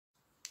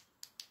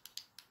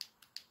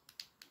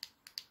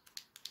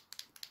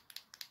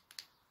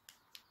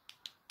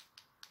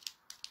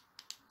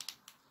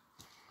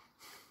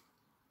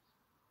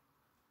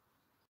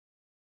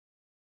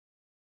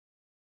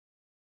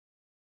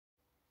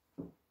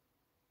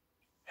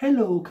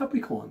Hello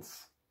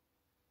Capricorns,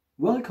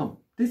 welcome.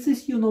 This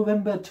is your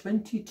November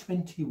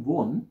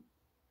 2021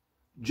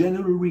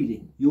 general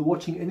reading. You're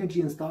watching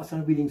Energy and Star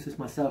Sign readings with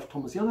myself,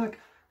 Thomas Janak.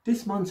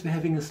 This month we're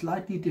having a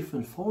slightly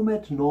different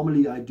format.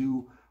 Normally I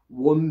do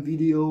one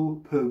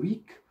video per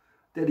week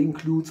that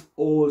includes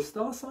all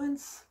star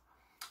signs.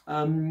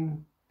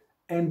 And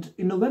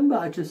in November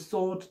I just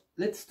thought,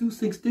 let's do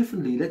things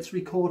differently. Let's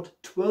record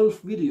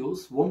 12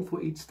 videos, one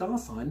for each star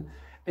sign,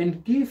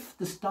 and give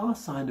the star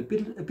sign a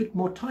bit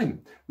more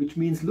time, which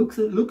means look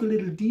a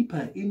little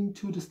deeper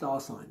into the star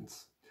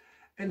signs.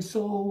 And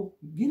so,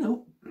 you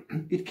know,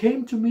 it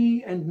came to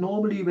me, and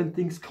normally when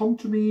things come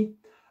to me,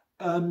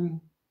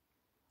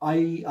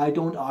 I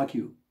don't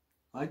argue,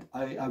 right?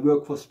 I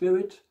work for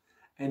spirit,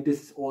 and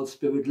this is all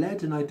spirit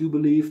led, and I do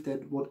believe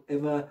that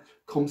whatever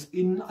comes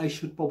in, I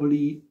should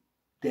probably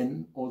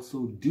then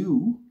also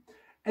do.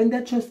 And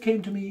that just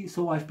came to me,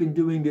 so I've been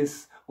doing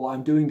this, or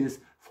I'm doing this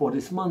for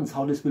this month.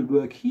 How this will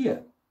work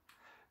here,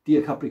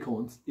 dear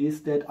Capricorns,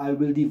 is that I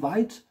will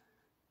divide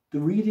the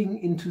reading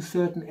into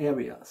certain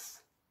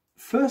areas.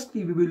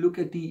 Firstly, we will look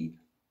at the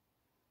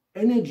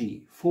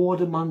energy for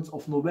the month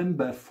of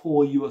November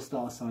for your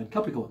star sign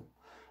Capricorn.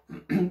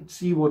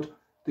 See what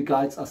the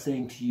guides are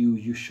saying to you,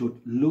 you should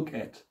look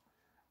at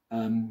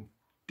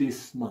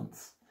this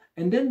month.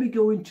 And then we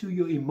go into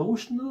your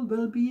emotional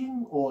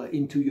well-being, or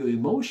into your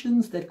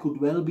emotions. That could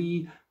well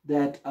be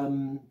that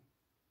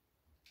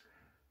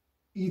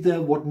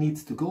either what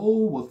needs to go,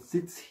 what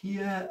sits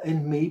here,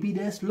 and maybe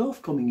there's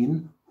love coming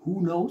in.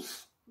 Who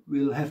knows?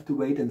 We'll have to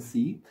wait and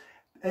see.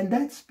 And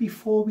that's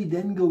before we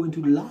then go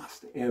into the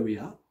last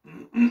area,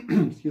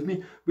 excuse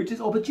me, which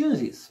is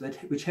opportunities,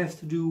 which has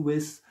to do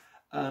with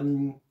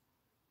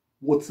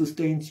what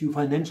sustains you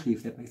financially,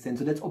 if that makes sense.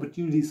 So that's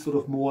opportunities sort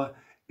of more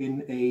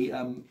in a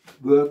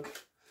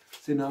work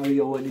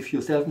scenario, and if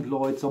you're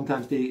self-employed,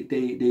 sometimes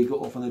they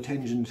go off on a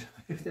tangent,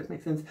 if that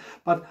makes sense.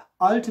 But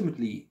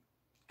ultimately,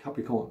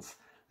 Capricorns,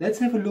 let's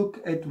have a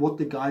look at what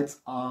the guides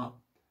are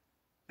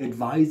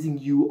advising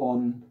you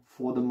on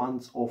for the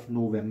month of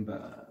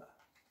November.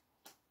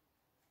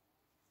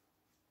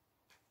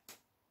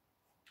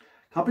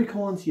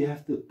 Capricorns, you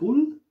have the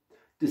bull,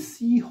 the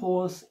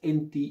seahorse,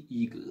 and the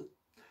eagle.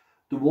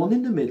 The one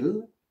in the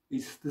middle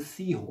is the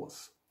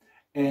seahorse.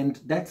 And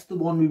that's the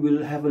one we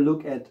will have a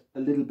look at a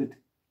little bit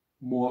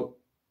more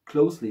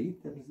closely.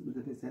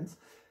 That makes sense.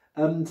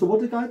 So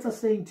what the guides are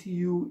saying to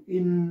you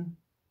in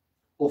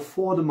or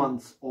for the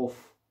month of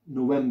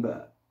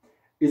November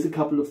is a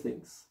couple of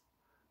things.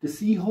 The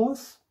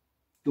seahorse,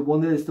 the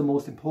one that is the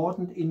most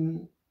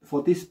important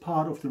for this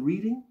part of the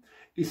reading,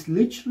 is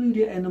literally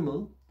the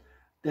animal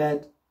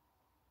that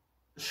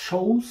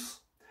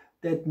shows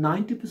that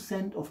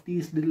 90% of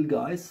these little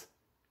guys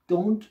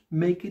don't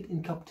make it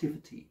in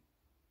captivity.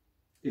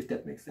 If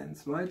that makes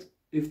sense, right?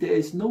 If there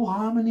is no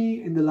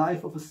harmony in the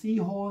life of a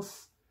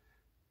seahorse,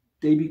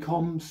 they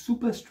become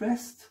super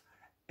stressed,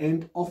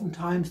 and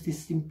oftentimes they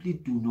simply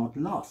do not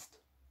last,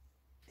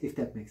 if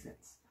that makes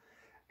sense.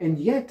 And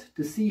yet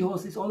the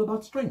seahorse is all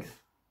about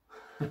strength.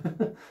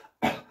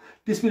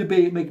 This will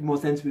make more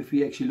sense if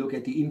we actually look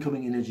at the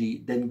incoming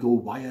energy, then go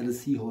via the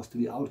seahorse to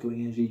the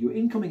outgoing energy. Your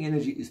incoming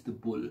energy is the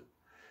bull.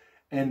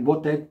 And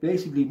what that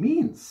basically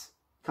means,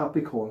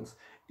 Capricorns,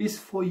 is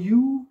for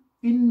you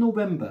in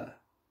November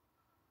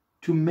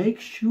to make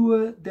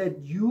sure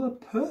that your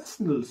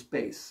personal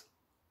space,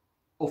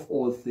 of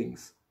all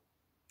things,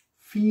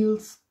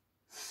 feels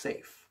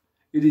safe.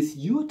 It is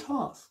your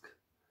task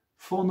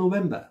for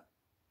November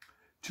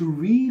to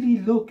really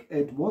look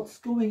at what's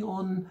going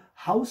on,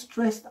 how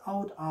stressed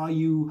out are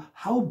you,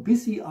 how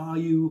busy are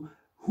you,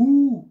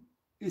 who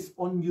is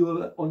on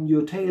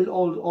your tail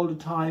all the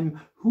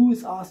time, who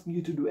is asking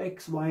you to do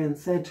X, Y, and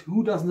Z,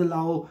 who doesn't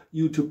allow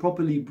you to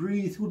properly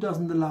breathe, who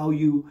doesn't allow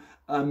you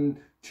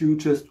to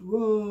just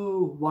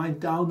wind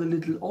down a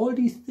little. All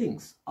these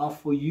things are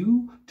for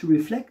you to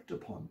reflect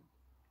upon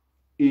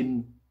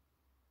in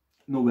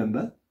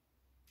November,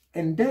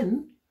 and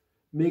then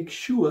make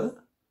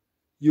sure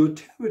your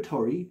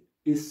territory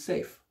is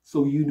safe.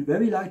 So you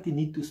very likely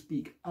need to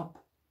speak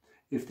up,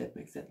 if that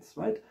makes sense,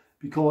 right?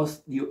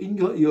 Because your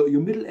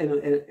middle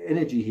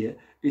energy here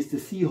is the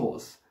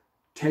seahorse,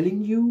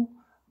 telling you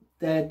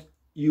that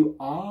you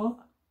are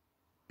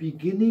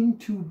beginning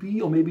to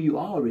be, or maybe you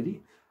are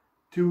already,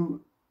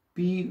 to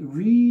be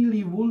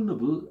really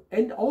vulnerable.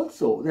 And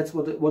also, that's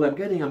what I'm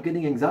getting. I'm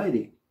getting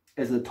anxiety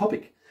as a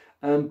topic.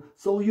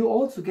 So you're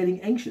also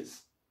getting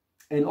anxious.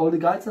 And all the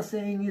guides are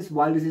saying is,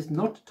 while this is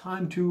not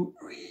time to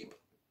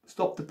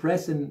stop the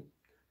press and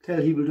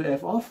tell people to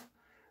F off,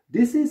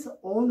 this is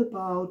all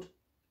about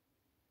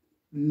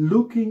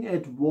looking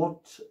at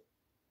what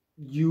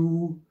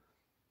you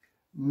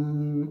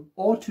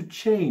ought to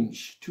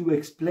change, to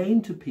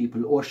explain to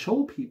people or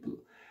show people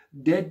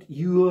that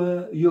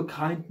your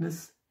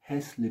kindness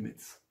has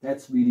limits.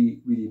 That's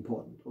really, really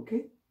important,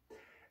 okay?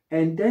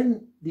 And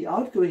then the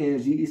outgoing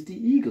energy is the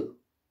eagle,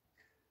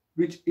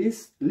 which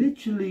is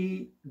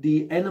literally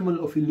the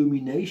animal of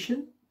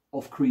illumination,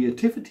 of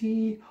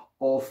creativity,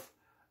 of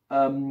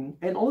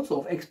and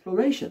also of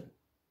exploration.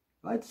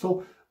 right?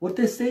 So what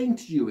they're saying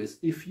to you is,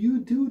 if you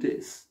do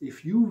this,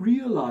 if you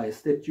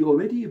realize that you're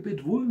already a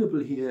bit vulnerable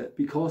here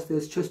because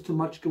there's just too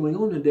much going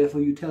on and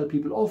therefore you tell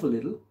people off a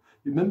little,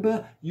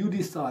 remember, you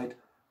decide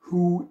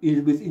who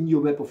is within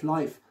your web of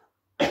life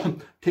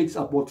takes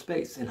up what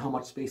space and how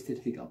much space they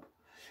take up.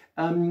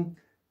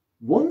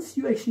 Once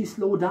you actually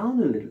slow down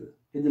a little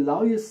and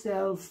allow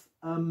yourself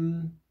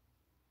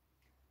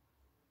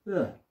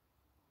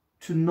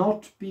to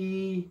not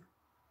be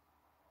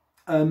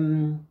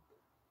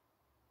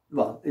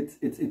well,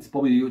 it's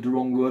probably the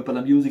wrong word, but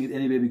I'm using it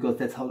anyway because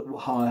that's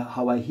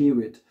how I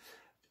hear it.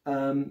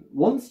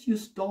 Once you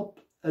stop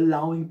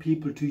allowing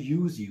people to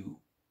use you,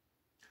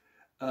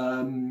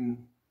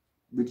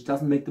 which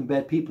doesn't make them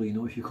bad people, you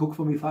know, if you cook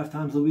for me 5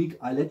 times a week,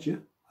 I let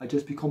you. I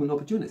just become an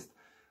opportunist.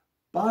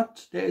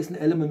 But there is an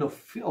element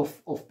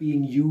of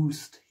being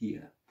used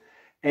here.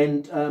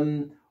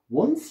 And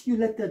once you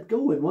let that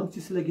go, and once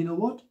you say, like, you know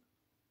what,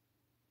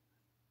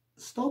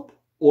 stop,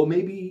 or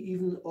maybe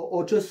even,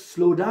 or just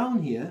slow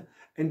down here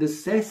and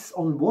assess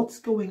on what's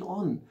going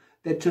on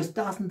that just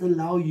doesn't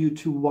allow you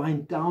to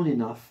wind down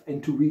enough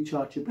and to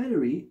recharge your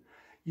battery,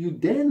 you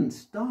then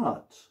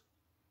start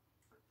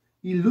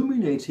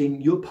illuminating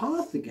your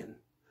path again.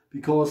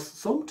 Because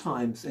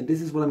sometimes, and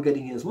this is what I'm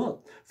getting here as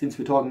well, since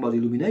we're talking about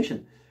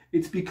illumination,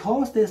 it's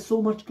because there's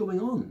so much going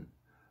on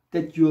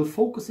that you're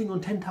focusing on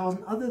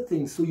 10,000 other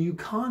things, so you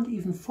can't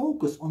even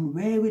focus on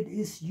where it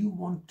is you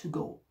want to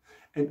go.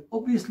 And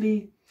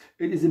obviously,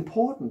 it is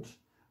important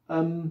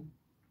to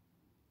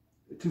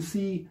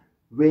see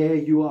where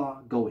you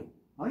are going,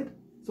 right?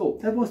 So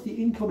that was the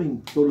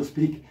incoming, so to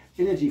speak,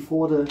 energy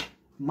for the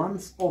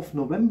month of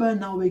November.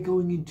 Now we're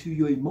going into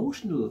your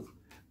emotional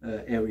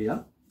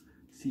area.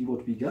 See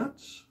what we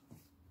got.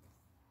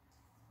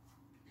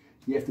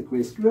 You have the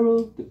grey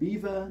squirrel, the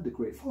beaver, the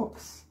grey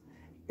fox,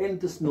 and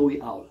the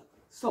snowy owl.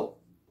 So,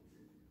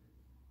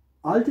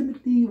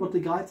 ultimately, what the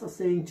guides are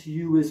saying to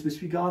you is,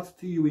 with regards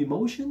to your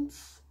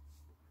emotions,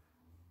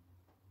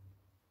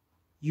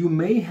 you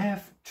may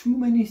have too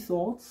many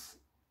thoughts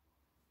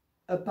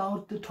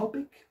about the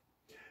topic.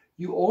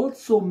 You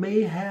also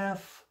may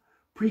have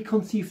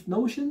preconceived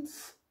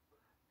notions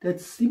that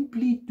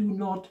simply do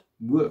not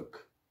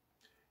work.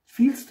 It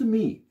feels to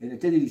me,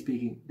 energetically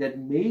speaking, that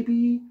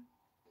maybe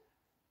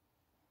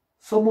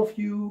some of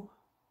you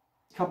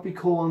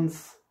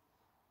Capricorns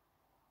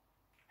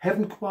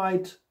haven't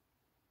quite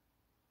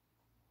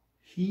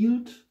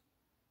healed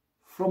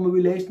from a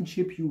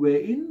relationship you were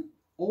in,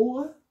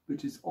 or,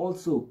 which is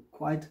also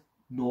quite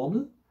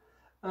normal,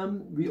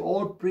 we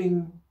all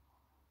bring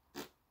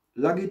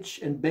luggage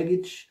and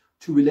baggage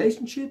to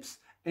relationships,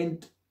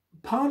 and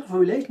part of a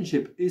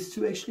relationship is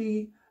to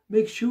actually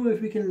make sure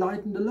if we can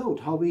lighten the load,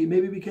 how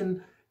maybe we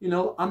can, you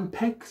know,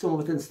 unpack some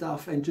of that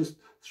stuff and just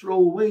throw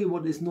away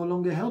what is no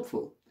longer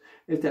helpful,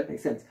 if that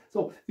makes sense.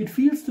 So it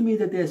feels to me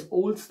that there's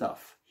old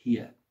stuff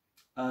here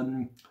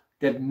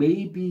that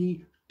may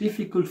be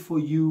difficult for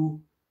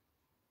you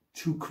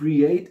to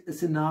create a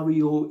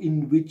scenario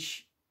in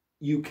which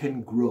you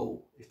can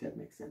grow, if that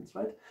makes sense,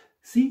 right?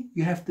 See,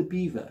 you have the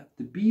beaver.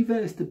 The beaver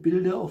is the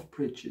builder of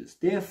bridges.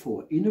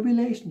 Therefore, in a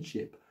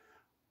relationship,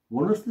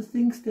 one of the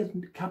things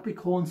that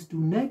Capricorns do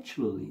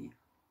naturally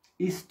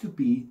is to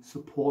be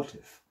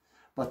supportive.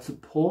 But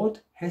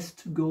support has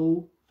to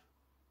go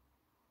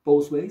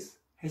both ways,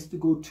 has to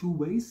go 2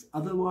 ways.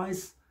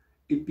 Otherwise,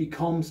 it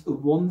becomes a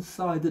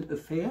one-sided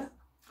affair,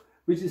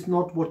 which is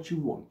not what you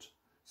want.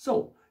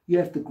 So, you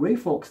have the grey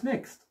fox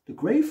next. The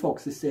grey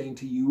fox is saying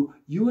to you,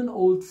 you're an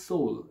old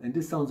soul. And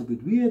this sounds a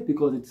bit weird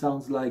because it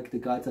sounds like the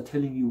guides are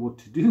telling you what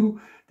to do.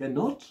 They're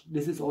not.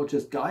 This is all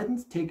just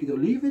guidance, take it or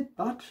leave it.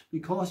 But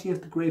because you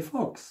have the grey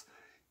fox,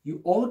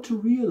 you ought to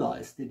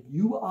realize that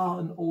you are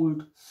an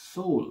old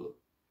soul.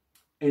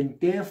 And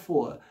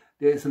therefore,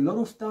 there's a lot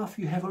of stuff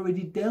you have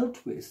already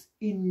dealt with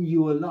in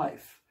your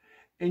life.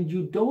 And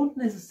you don't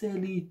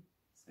necessarily,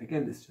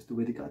 again, it's just the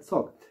way the guides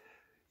talk,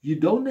 you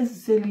don't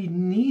necessarily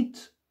need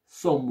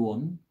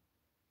someone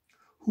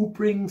who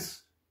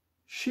brings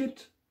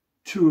shit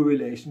to a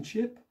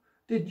relationship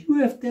that you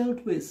have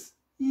dealt with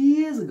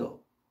years ago.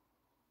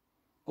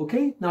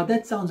 Okay, now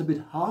that sounds a bit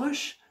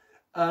harsh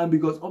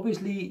because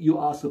obviously you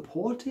are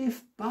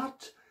supportive,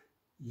 but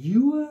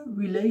your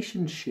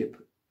relationship,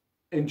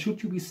 and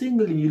should you be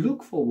single and you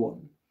look for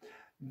one,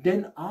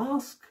 then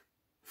ask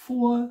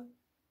for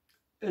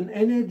an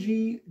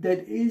energy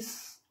that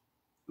is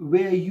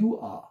where you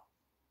are,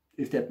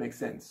 if that makes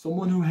sense.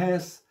 Someone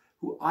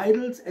who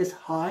idles as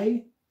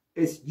high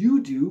as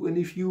you do, and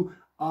if you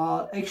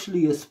are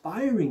actually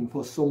aspiring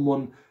for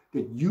someone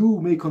that you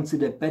may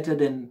consider better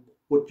than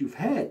what you've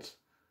had,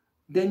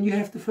 then you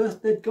have to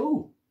first let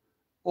go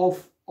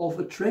of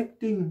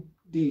attracting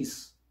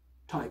these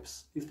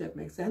types, if that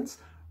makes sense,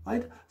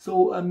 right?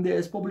 So there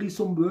is probably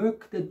some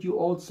work that you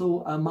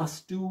also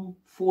must do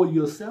for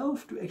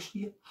yourself to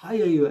actually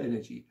higher your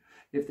energy,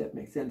 if that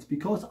makes sense,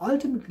 because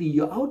ultimately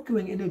your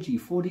outgoing energy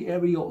for the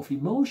area of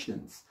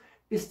emotions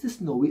is the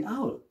snowy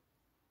owl.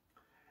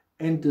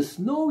 And the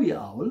snowy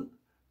owl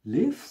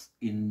lives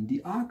in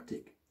the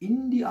Arctic.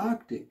 In the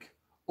Arctic,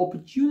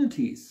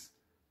 opportunities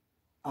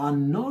are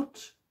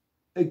not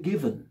a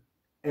given,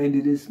 and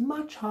it is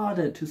much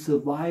harder to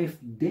survive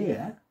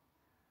there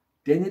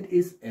than it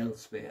is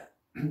elsewhere.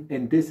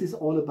 And this is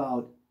all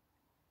about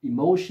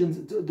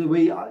emotions. The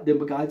way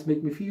the guides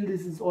make me feel,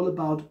 this is all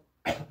about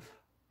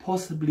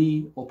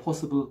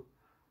possible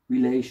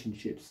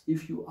relationships.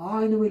 If you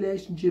are in a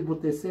relationship,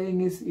 what they're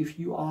saying is, if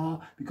you are,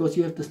 because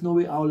you have the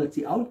snowy owl, that's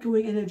the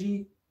outgoing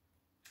energy,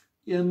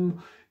 you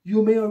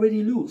may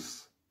already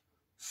lose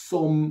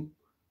some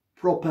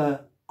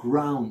proper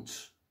ground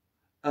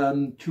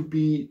to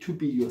be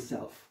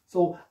yourself.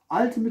 So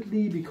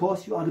ultimately,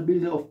 because you are the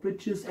builder of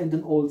bridges and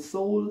an old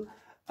soul,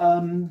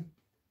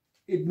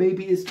 it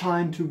maybe is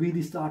time to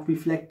really start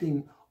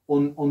reflecting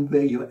on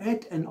where you're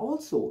at, and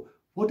also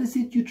what is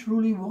it you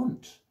truly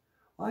want,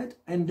 right?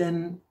 And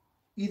then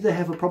either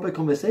have a proper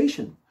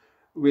conversation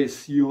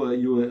with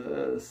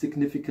your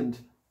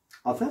significant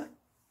other,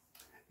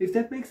 if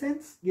that makes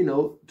sense, you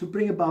know, to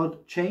bring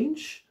about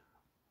change,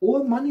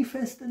 or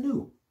manifest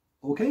anew.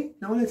 Okay,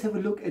 now let's have a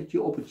look at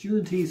your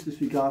opportunities with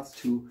regards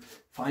to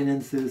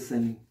finances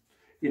and,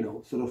 you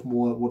know, sort of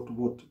more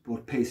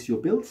what pays your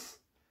bills,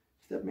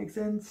 if that makes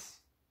sense.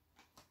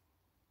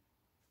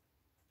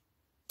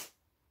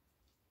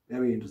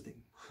 Very interesting.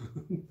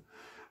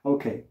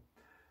 Okay,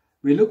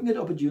 we're looking at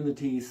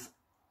opportunities,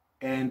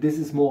 and this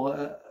is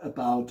more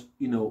about,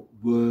 you know,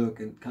 work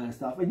and kind of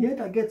stuff. And yet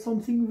I get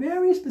something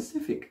very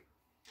specific,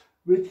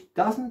 which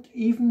doesn't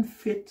even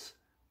fit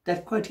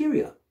that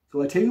criteria.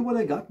 So I tell you what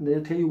I got, and then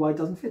I tell you why it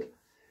doesn't fit.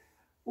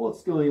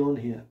 What's going on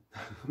here?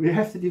 We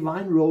have the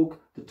divine rogue,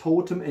 the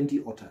totem, and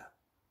the otter.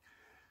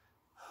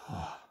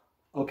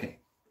 Okay.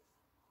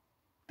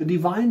 The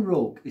divine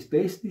rogue is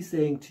basically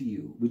saying to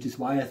you, which is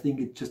why I think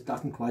it just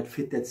doesn't quite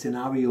fit that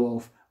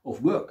scenario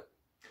of work.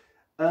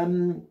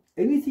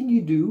 Anything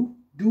you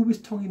do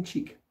with tongue in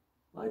cheek,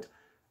 right?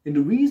 And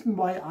the reason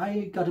why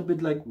I got a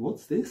bit like,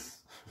 what's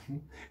this?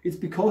 It's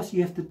because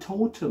you have the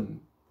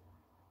totem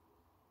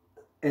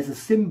as a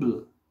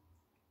symbol,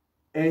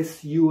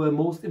 as your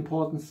most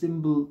important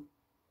symbol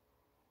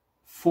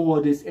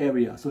for this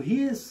area. So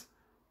here's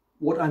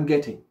what I'm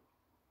getting.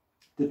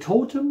 The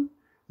totem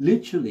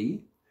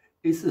literally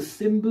is a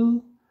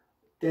symbol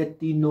that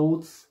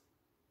denotes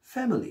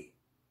family,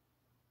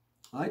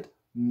 right?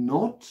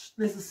 Not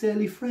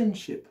necessarily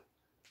friendship,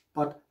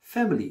 but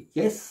family.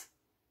 Yes,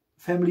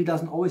 family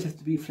doesn't always have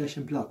to be flesh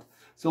and blood.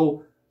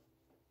 So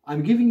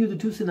I'm giving you the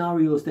two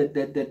scenarios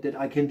that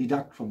I can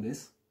deduct from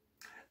this.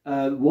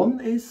 One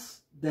is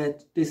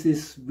that this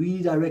is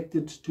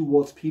redirected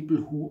towards people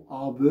who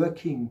are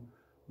working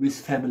with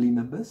family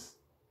members,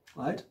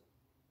 right?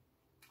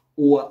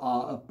 Or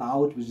are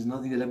about, which is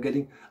nothing that I'm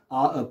getting,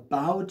 are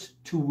about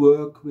to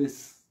work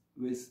with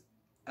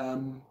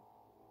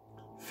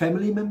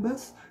family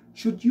members.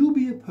 Should you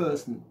be a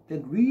person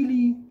that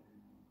really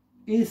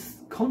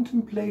is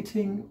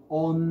contemplating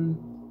on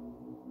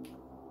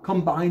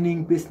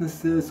combining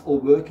businesses or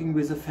working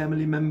with a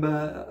family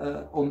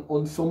member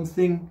on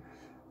something,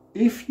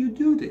 if you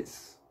do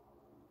this,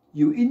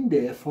 you're in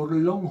there for the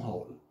long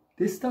haul.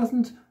 This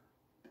doesn't,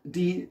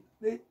 they're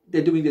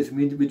doing this,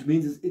 which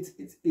means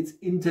it's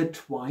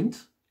intertwined,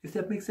 if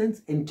that makes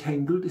sense.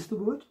 Entangled is the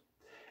word.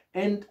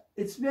 And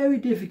it's very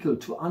difficult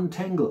to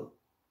untangle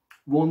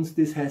once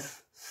this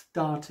has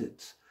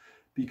started,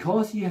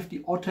 because you have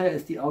the otter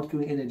as the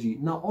outgoing energy.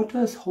 Now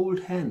otters hold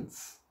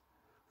hands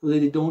so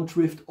that they don't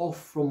drift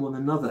off from one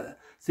another.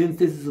 Since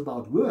this is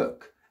about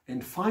work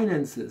and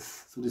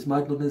finances, so this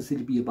might not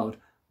necessarily be about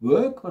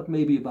work, but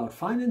maybe about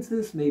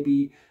finances.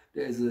 Maybe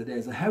there's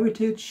a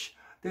heritage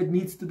that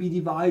needs to be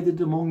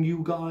divided among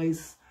you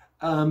guys,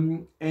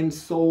 and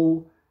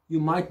so you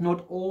might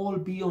not all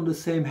be on the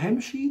same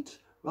hem sheet,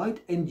 right?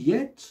 And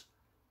yet,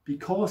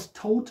 because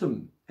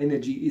totem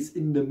energy is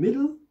in the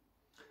middle,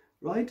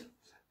 right,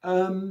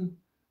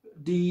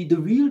 the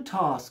real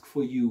task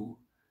for you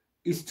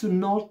is to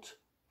not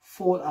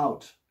fall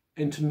out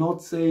and to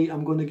not say,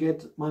 I'm going to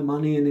get my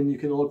money and then you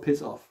can all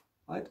piss off,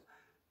 right?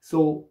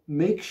 So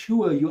make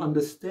sure you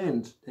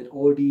understand that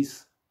all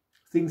these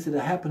things that are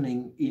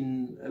happening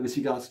in with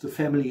regards to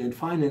family and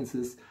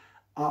finances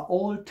are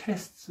all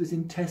tests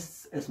within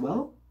tests as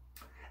well.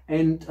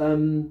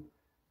 And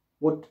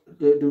what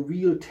the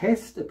real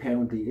test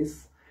apparently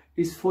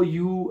is for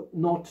you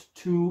not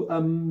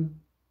to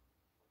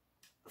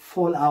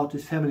fall out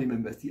with family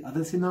members. The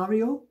other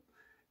scenario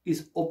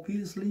is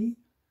obviously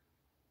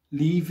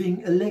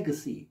leaving a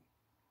legacy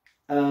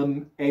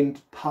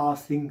and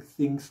passing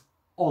things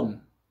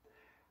on,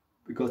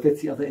 because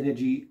that's the other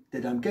energy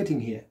that I'm getting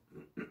here.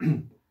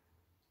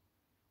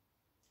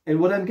 And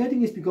what I'm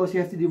getting is because you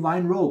have the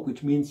divine rogue,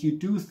 which means you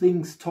do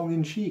things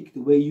tongue-in-cheek,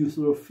 the way you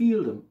sort of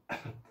feel them.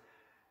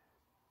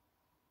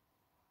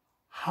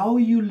 How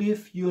you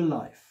live your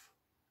life,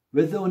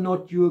 whether or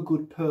not you're a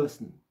good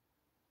person,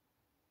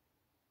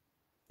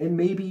 and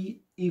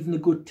maybe even a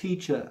good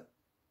teacher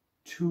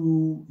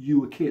to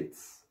your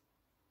kids,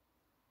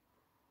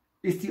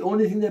 is the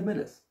only thing that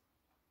matters.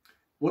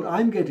 What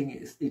I'm getting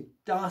is, it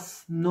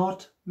does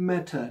not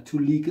matter to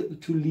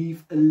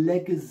leave a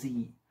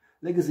legacy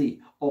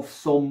legacy of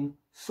some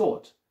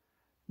sort.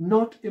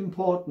 Not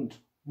important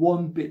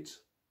one bit.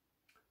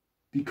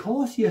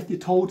 Because you have the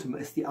totem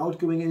as the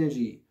outgoing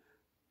energy,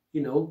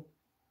 you know,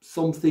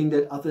 something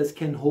that others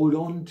can hold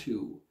on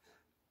to.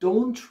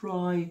 Don't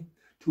try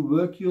to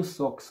work your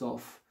socks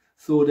off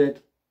so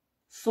that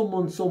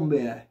someone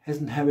somewhere has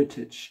an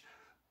heritage.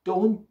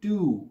 Don't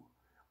do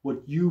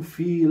what you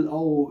feel,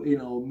 oh, you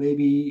know,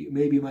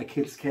 maybe my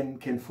kids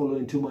can follow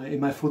in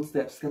my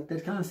footsteps,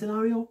 that kind of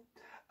scenario.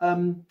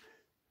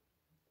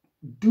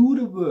 Do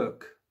the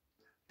work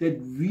that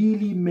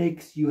really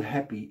makes you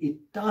happy.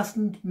 It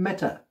doesn't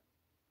matter.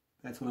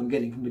 That's what I'm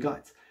getting from the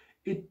guides.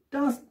 It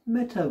doesn't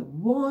matter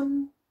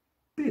one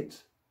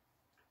bit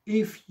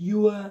if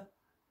your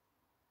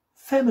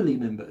family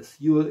members,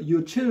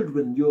 your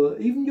children,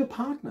 even your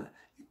partner,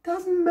 it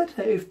doesn't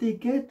matter if they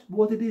get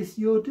what it is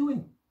you're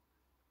doing.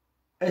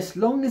 As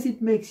long as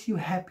it makes you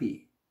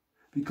happy.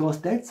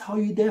 Because that's how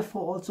you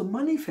therefore also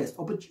manifest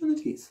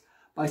opportunities.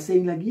 By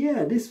saying like,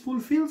 yeah, this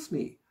fulfills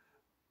me.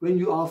 When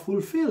you are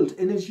fulfilled,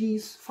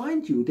 energies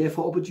find you,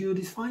 therefore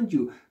opportunities find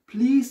you.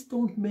 Please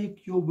don't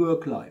make your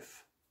work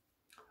life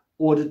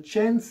or the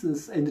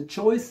chances and the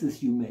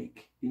choices you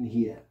make in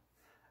here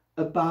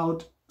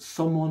about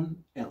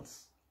someone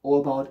else or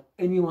about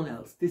anyone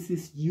else. This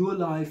is your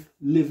life.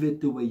 Live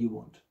it the way you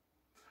want.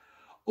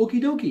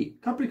 Okie dokie,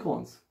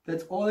 Capricorns,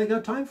 that's all I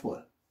got time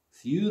for.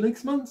 See you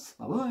next month.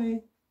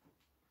 Bye-bye.